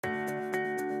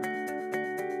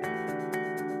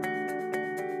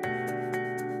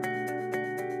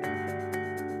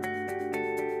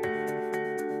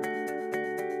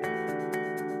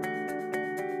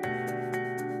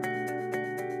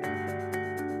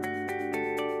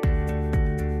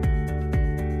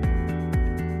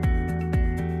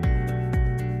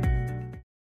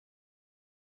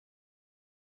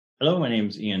Hello, my name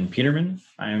is Ian Peterman.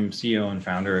 I'm CEO and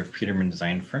founder of Peterman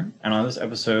Design Firm. And on this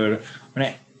episode, I'm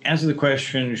going to answer the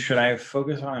question, should I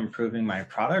focus on improving my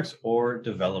products or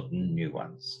develop new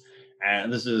ones?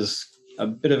 And this is a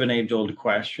bit of an age-old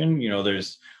question.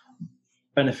 There's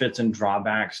benefits and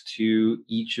drawbacks to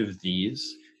each of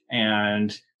these.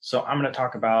 And so I'm going to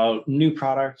talk about new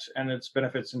product and its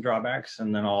benefits and drawbacks,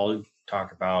 and then I'll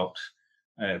talk about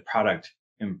product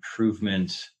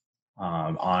improvement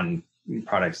on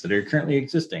products that are currently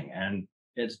existing and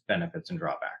its benefits and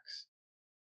drawbacks.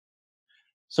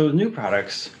 So with new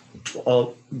products,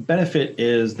 benefit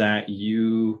is that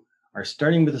you are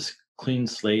starting with a clean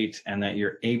slate and that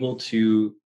you're able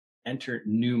to enter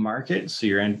new markets. So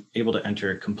you're able to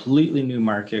enter a completely new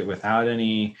market without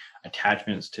any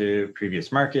attachments to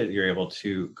previous market. You're able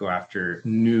to go after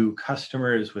new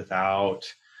customers without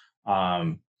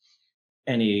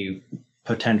any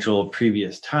potential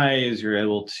previous ties. You're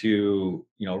able to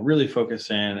really focus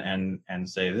in and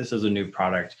say, this is a new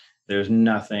product. There's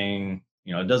nothing,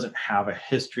 it doesn't have a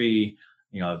history.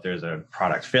 If there's a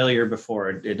product failure before,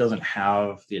 it doesn't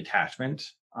have the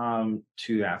attachment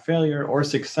to that failure or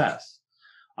success.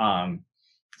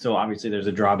 So obviously there's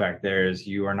a drawback there, is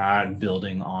you are not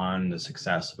building on the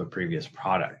success of a previous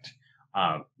product.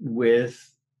 With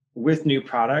new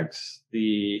products,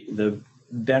 the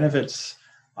benefits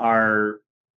are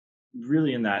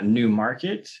really in that new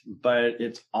market, but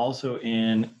it's also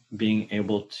in being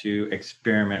able to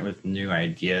experiment with new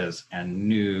ideas and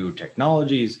new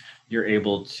technologies. You're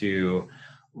able to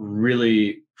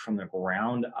really, from the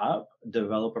ground up,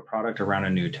 develop a product around a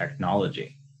new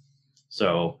technology.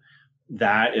 So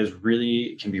that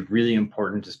can be really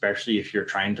important, especially if you're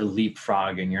trying to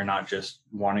leapfrog and you're not just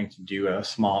wanting to do a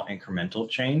small incremental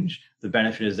change. The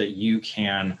benefit is that you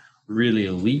can really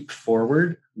leap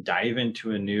forward, dive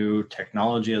into a new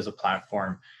technology as a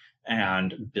platform,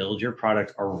 and build your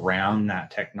product around that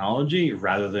technology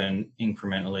rather than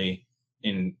incrementally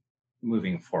in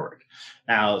moving forward.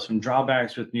 Now, some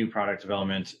drawbacks with new product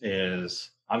development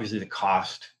is obviously the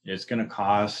cost. It's going to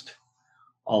cost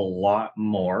a lot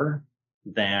more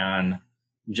than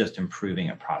just improving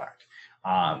a product.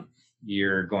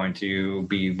 You're going to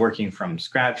be working from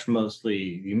scratch mostly.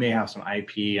 You may have some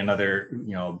IP and other,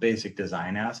 basic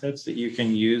design assets that you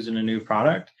can use in a new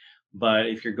product. But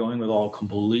if you're going with all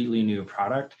completely new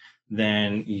product,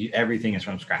 then everything is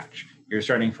from scratch. You're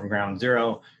starting from ground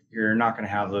zero. You're not going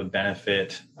to have the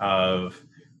benefit of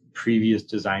previous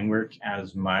design work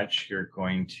as much. You're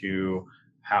going to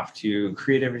have to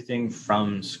create everything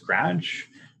from scratch.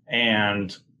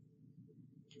 And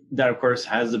that, of course,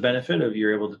 has the benefit of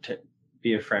you're able to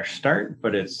be a fresh start,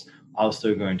 but it's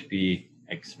also going to be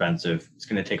expensive. It's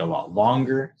going to take a lot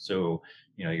longer. So,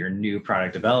 your new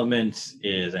product development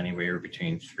is anywhere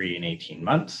between 3 and 18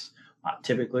 months.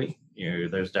 Typically,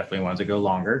 there's definitely ones that go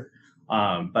longer,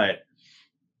 but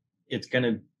it's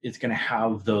going to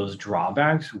have those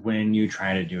drawbacks when you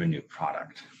try to do a new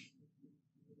product.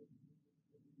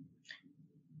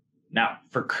 Now,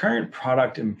 for current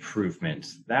product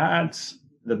improvements, that's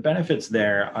the benefits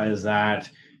there is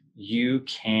that you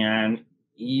can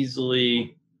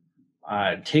easily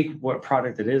take what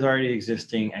product that is already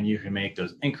existing and you can make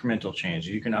those incremental changes.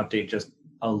 You can update just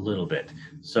a little bit.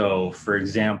 So for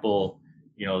example,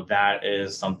 that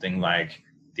is something like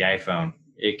the iPhone.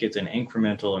 It gets an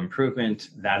incremental improvement.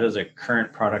 That is a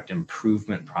current product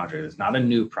improvement project. It's not a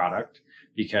new product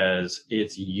because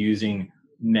it's using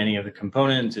many of the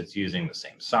components. It's using the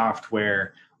same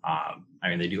software.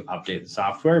 They do update the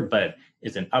software, but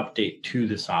it's an update to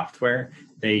the software.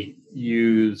 They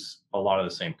use a lot of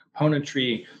the same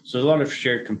componentry. So there's a lot of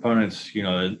shared components,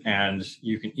 and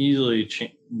you can easily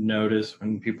notice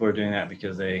when people are doing that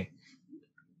because they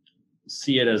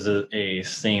see it as a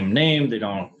same name.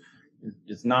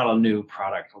 It's not a new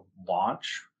product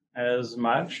launch as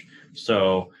much.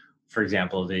 So for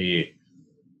example, the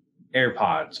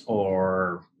AirPods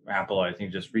or Apple, I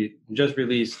think just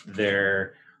released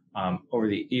their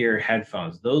over-the-ear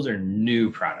headphones. Those are new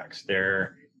products.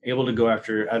 They're able to go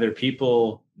after other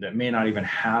people that may not even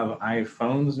have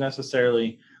iPhones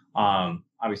necessarily.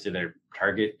 Obviously, their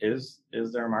target is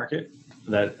their market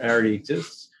that already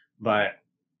exists, but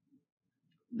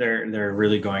they're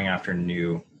really going after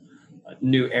new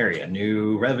area,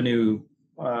 new revenue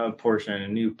portion, a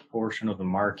new portion of the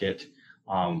market.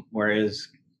 Whereas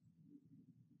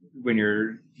when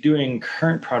you're doing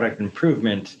current product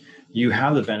improvement, you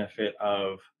have the benefit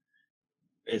of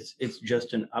it's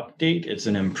just an update, it's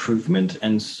an improvement,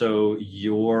 and so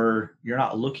you're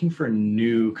not looking for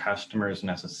new customers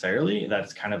necessarily.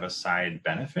 That's kind of a side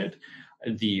benefit.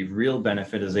 The real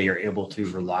benefit is that you're able to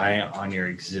rely on your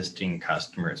existing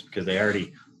customers because they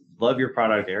already love your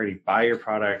product, they already buy your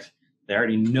product, they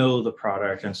already know the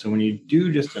product. And so when you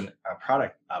do just a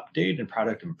product update and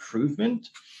product improvement,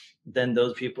 then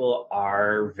those people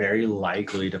are very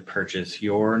likely to purchase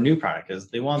your new product because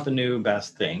they want the new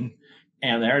best thing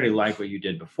and they already like what you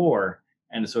did before.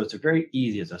 And so it's a very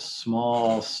easy, it's a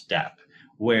small step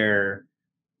where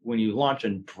when you launch a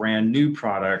brand new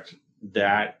product,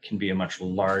 that can be a much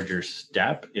larger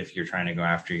step if you're trying to go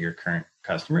after your current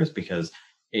customers because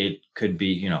it could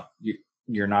be,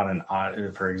 you're not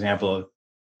for example,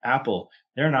 Apple,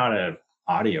 they're not an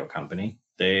audio company.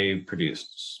 They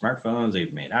produce smartphones,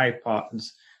 they've made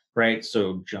iPods, right?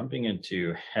 So jumping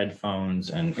into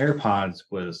headphones and AirPods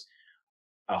was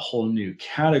a whole new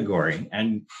category.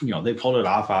 And they pulled it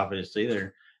off,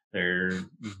 obviously. They're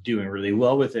doing really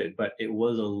well with it, but it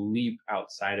was a leap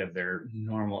outside of their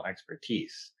normal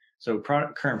expertise. So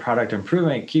current product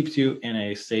improvement keeps you in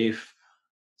a safe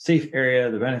area.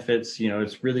 The benefits,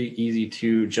 it's really easy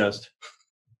to just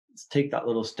take that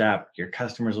little step. Your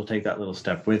customers will take that little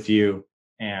step with you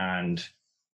and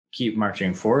keep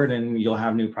marching forward, and you'll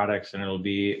have new products and it'll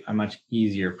be a much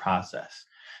easier process.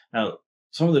 Now,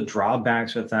 some of the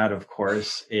drawbacks with that, of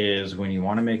course, is when you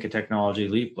want to make a technology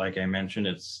leap, like I mentioned,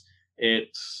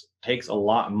 it takes a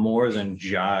lot more than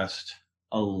just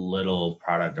a little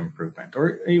product improvement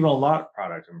or even a lot of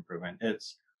product improvement.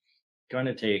 It's going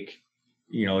to take,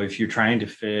 if you're trying to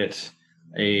fit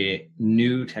a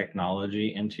new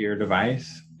technology into your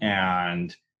device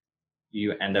and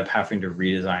you end up having to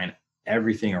redesign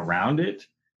everything around it,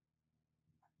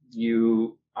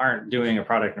 you aren't doing a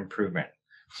product improvement.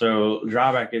 So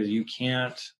drawback is you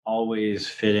can't always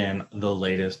fit in the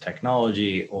latest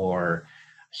technology or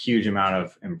a huge amount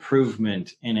of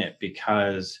improvement in it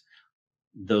because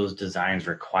those designs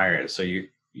require it. So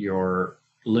your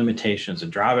limitations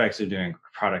and drawbacks of doing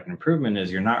product improvement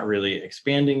is you're not really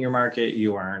expanding your market.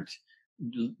 You aren't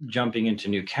jumping into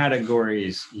new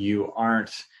categories. You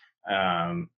aren't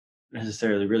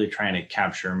necessarily really trying to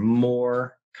capture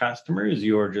more customers.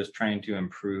 You're just trying to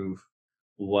improve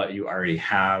what you already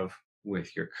have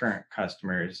with your current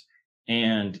customers.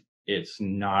 And it's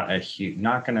not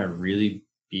going to really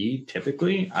be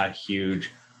typically a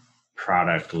huge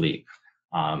product leap.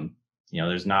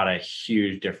 There's not a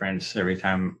huge difference every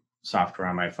time software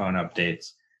on my phone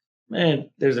updates.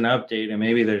 There's an update and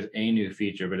maybe there's a new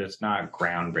feature, but it's not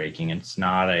groundbreaking. It's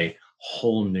not a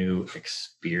whole new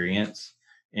experience.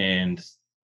 And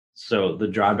so the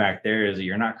drawback there is that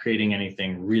you're not creating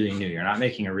anything really new. You're not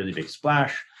making a really big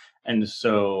splash. And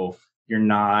so you're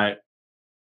not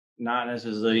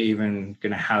necessarily even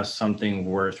going to have something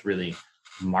worth really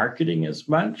marketing as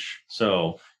much.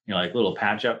 So, like little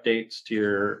patch updates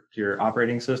to your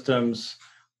operating systems,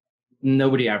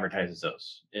 nobody advertises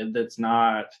those. It's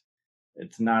not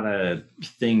a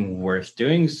thing worth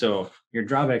doing. So your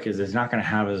drawback is it's not going to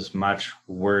have as much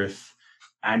worth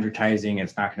advertising.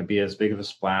 It's not going to be as big of a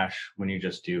splash when you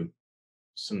just do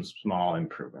some small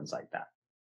improvements like that.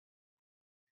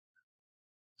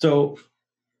 So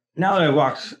now that I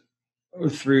walked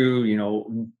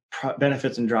through,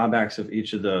 benefits and drawbacks of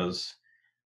each of those,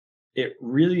 it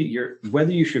really,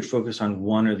 whether you should focus on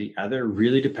one or the other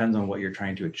really depends on what you're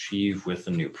trying to achieve with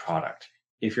the new product.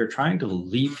 If you're trying to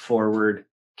leap forward,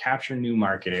 capture new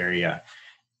market area,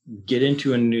 get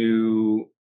into a new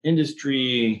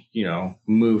industry,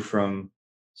 move from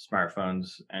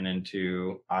smartphones and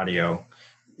into audio,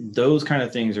 those kind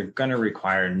of things are going to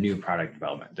require new product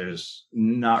development. There's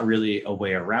not really a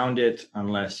way around it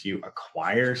unless you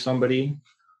acquire somebody,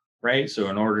 right? So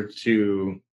in order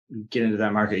to get into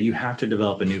that market, you have to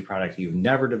develop a new product you've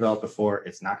never developed before.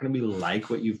 It's not going to be like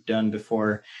what you've done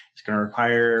before. It's going to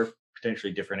require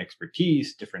potentially different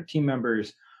expertise, different team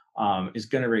members. It's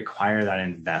going to require that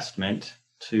investment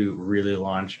to really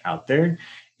launch out there.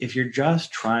 If you're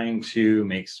just trying to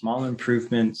make small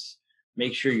improvements,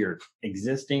 make sure your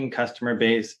existing customer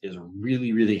base is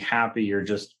really, really happy. You're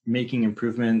just making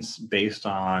improvements based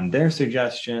on their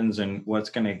suggestions and what's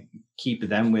going to keep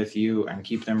them with you and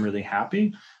keep them really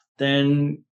happy,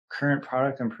 then current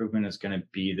product improvement is going to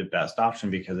be the best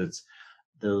option because it's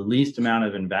the least amount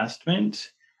of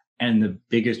investment and the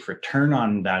biggest return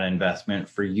on that investment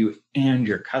for you and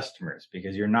your customers,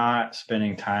 because you're not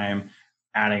spending time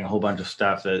adding a whole bunch of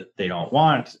stuff that they don't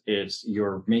want. It's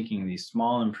you're making these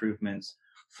small improvements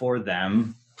for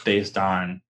them based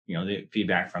on the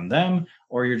feedback from them,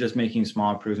 or you're just making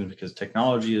small improvements because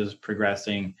technology is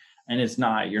progressing and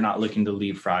you're not looking to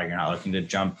leapfrog, you're not looking to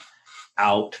jump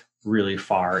out really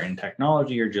far in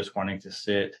technology. You're just wanting to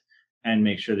sit and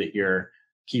make sure that you're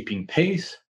keeping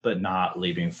pace but not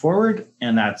leaping forward.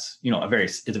 And that's,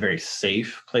 it's a very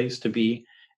safe place to be.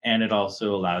 And it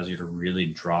also allows you to really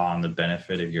draw on the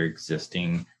benefit of your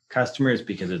existing customers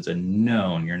because it's a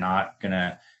known. You're not going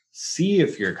to see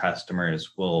if your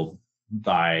customers will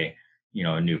buy,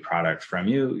 a new product from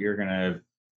you. You're going to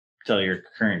tell your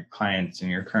current clients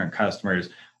and your current customers,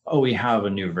 oh, we have a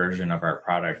new version of our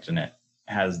product and it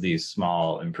has these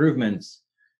small improvements,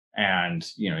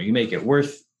 and you make it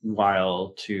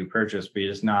worthwhile to purchase, but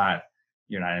you're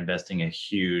not investing a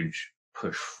huge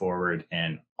push forward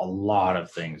in a lot of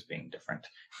things being different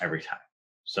every time.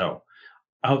 So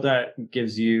I hope that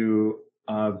gives you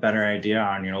a better idea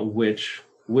on which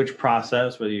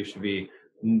process, whether you should be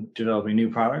developing new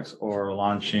products or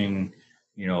launching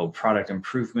product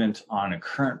improvement on a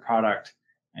current product,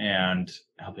 and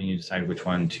helping you decide which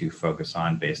one to focus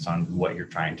on based on what you're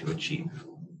trying to achieve.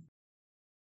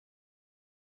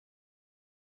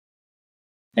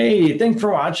 Hey, thanks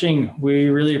for watching. We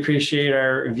really appreciate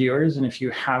our viewers. And if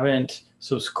you haven't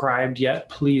subscribed yet,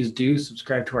 please do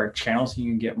subscribe to our channel so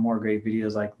you can get more great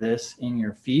videos like this in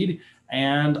your feed,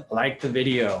 and like the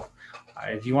video.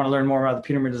 If you want to learn more about the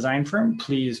Peterman Design Firm,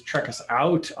 please check us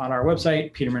out on our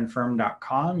website,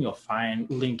 petermanfirm.com. You'll find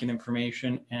link and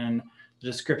information in the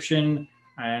description.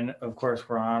 And of course,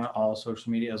 we're on all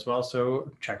social media as well.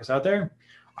 So check us out there.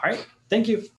 All right. Thank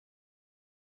you.